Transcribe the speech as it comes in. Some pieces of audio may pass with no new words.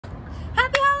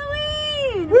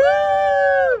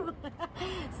Woo!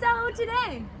 So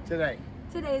today is the day.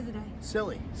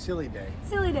 Silly day.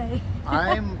 Silly day.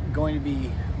 I'm going to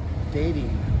be dating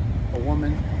a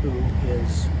woman who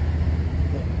is,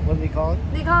 what do they call it?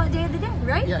 They call it Day of the Dead,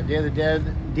 right? Yeah, Day of the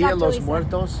Dead, Dia Dr. los Lisa.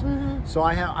 Muertos. Mhm. So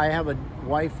I have a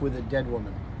wife with a dead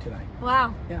woman tonight.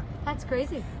 Wow. Yeah. That's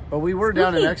crazy. But we were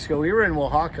down in Spooky. Mexico. We were in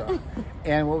Oaxaca,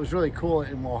 and what was really cool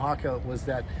in Oaxaca was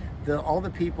that all the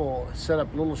people set up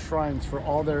little shrines for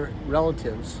all their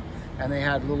relatives, and they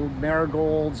had little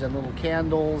marigolds and little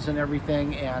candles and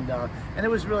everything, and it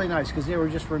was really nice because they were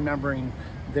just remembering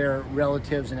their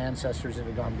relatives and ancestors that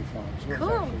had gone before them. So it was Cool.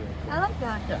 actually really cool. I like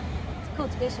that. Yeah. It's a cool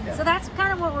tradition. Yeah. So that's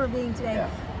kind of what we're being today. Yeah.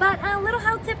 But a little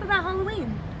health tip about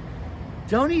Halloween.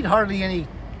 Don't eat hardly any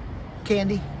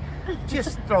candy.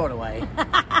 Just throw it away.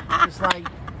 Just like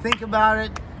think about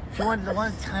it. If you want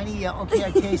one tiny, okay,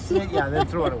 I tasted it. Yeah, then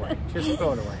throw it away. Just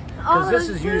throw it away. All Because this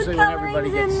those is food usually when everybody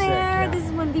colorings gets in sick. there. Yeah. This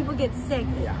is when people get sick.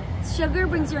 Yeah. Sugar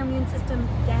brings your immune system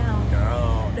down.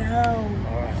 No. No.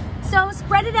 All right. So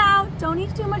spread it out. Don't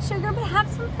eat too much sugar, but have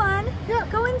some fun. Yeah.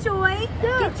 Go enjoy.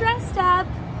 Yeah. Get dressed up.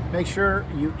 Make sure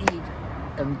you eat.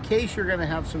 In case you're going to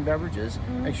have some beverages,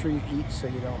 make sure you eat so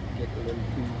you don't get a little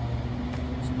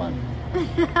too spun.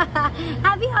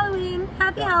 Happy Halloween.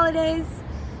 Happy holidays.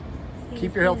 See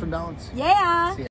Keep you your health soon. and balance. Yeah. See ya.